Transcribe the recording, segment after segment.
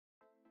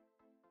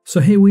So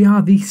here we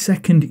are, the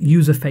second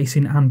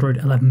user-facing Android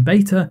 11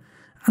 beta.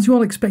 As you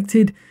all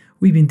expected,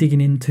 we've been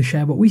digging in to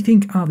share what we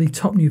think are the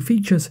top new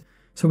features,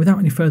 so without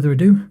any further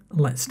ado,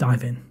 let's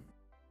dive in.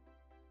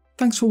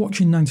 Thanks for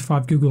watching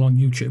 9to5Google on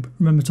YouTube.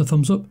 Remember to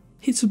thumbs up,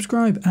 hit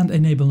subscribe and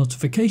enable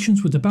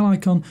notifications with the bell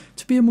icon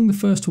to be among the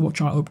first to watch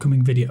our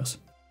upcoming videos.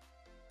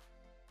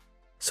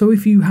 So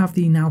if you have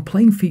the Now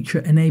Playing feature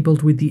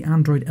enabled with the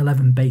Android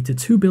 11 Beta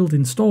 2 build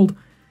installed,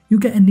 you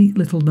get a neat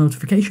little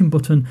notification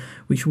button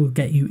which will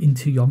get you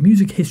into your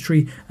music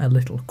history a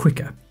little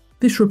quicker.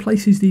 This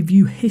replaces the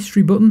View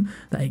History button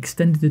that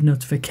extended the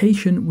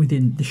notification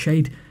within the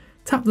shade.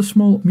 Tap the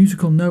small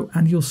musical note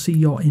and you'll see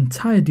your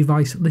entire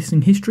device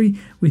listening history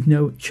with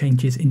no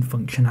changes in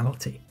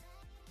functionality.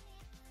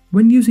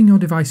 When using your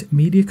device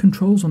media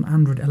controls on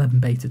Android 11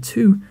 Beta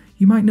 2,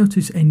 you might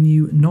notice a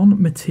new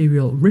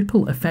non-material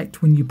ripple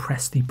effect when you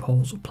press the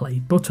pause play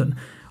button.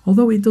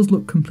 Although it does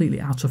look completely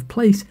out of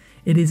place,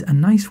 it is a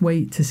nice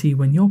way to see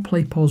when your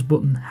play pause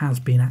button has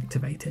been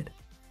activated.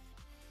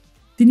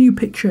 The new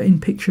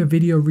picture-in-picture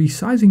video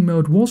resizing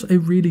mode was a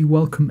really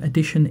welcome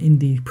addition in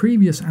the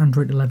previous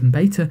Android 11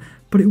 beta,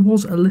 but it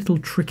was a little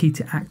tricky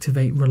to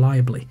activate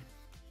reliably.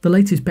 The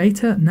latest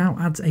beta now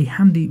adds a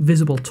handy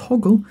visible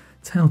toggle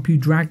to help you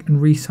drag and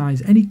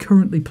resize any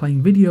currently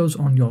playing videos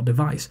on your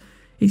device.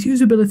 It's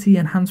usability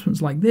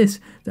enhancements like this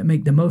that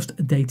make the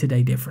most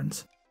day-to-day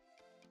difference.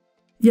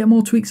 Yet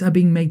more tweaks are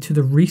being made to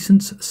the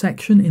Recents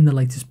section in the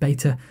latest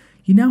beta.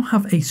 You now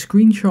have a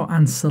screenshot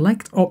and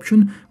select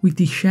option with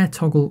the share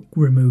toggle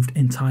removed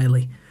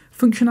entirely.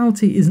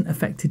 Functionality isn't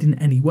affected in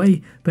any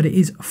way, but it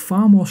is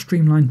far more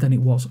streamlined than it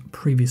was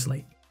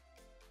previously.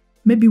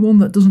 Maybe one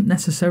that doesn't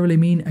necessarily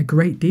mean a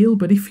great deal,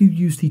 but if you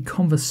use the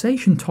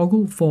conversation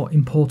toggle for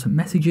important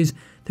messages,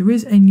 there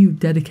is a new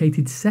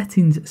dedicated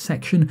settings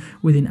section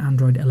within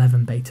Android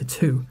 11 Beta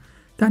 2.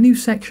 That new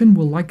section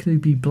will likely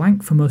be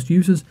blank for most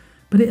users,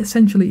 but it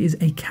essentially is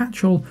a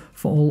catch-all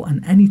for all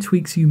and any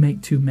tweaks you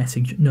make to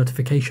message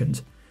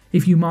notifications.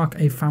 If you mark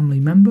a family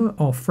member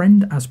or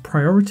friend as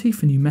priority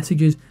for new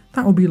messages,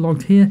 that will be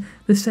logged here.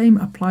 The same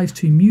applies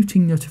to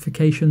muting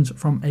notifications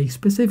from a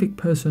specific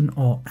person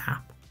or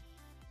app.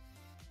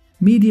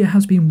 Media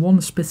has been one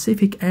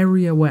specific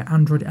area where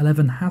Android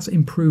 11 has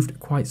improved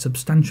quite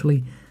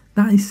substantially.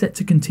 That is set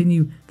to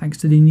continue thanks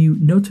to the new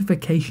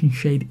notification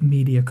shade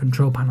media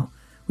control panel,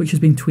 which has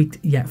been tweaked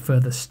yet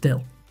further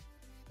still.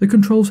 The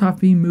controls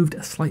have been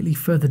moved slightly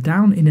further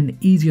down in an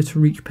easier to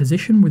reach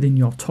position within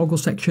your toggle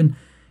section.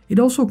 It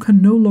also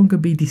can no longer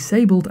be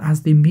disabled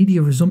as the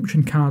media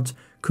resumption cards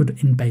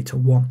could in Beta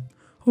 1.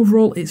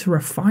 Overall, it's a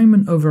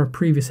refinement over a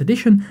previous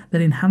edition that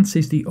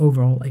enhances the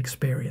overall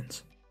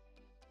experience.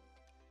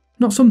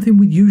 Not something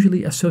we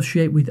usually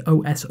associate with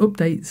OS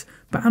updates,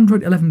 but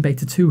Android 11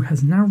 Beta 2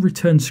 has now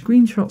returned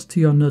screenshots to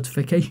your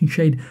notification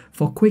shade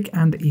for quick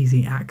and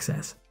easy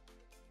access.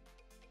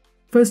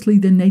 Firstly,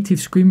 the native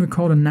screen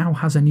recorder now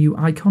has a new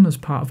icon as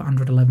part of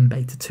Android 11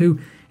 Beta 2.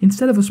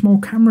 Instead of a small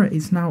camera,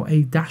 it's now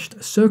a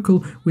dashed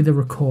circle with a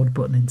record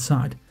button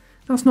inside.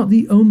 That's not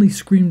the only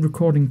screen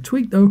recording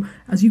tweak though,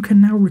 as you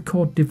can now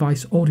record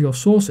device audio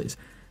sources.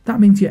 That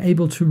means you're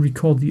able to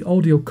record the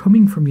audio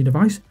coming from your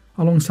device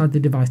alongside the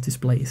device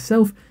display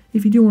itself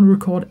if you do want to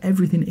record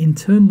everything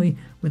internally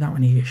without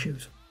any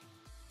issues.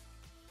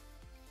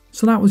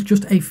 So that was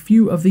just a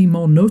few of the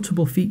more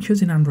notable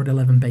features in Android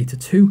 11 Beta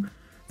 2.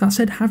 That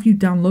said, have you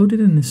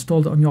downloaded and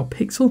installed it on your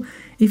Pixel?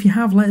 If you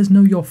have, let us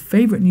know your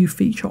favourite new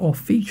feature or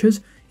features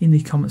in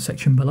the comment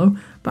section below.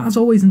 But as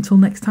always, until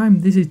next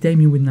time, this is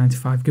Damien with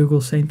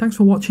 9to5Google saying thanks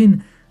for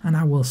watching, and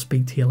I will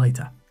speak to you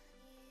later.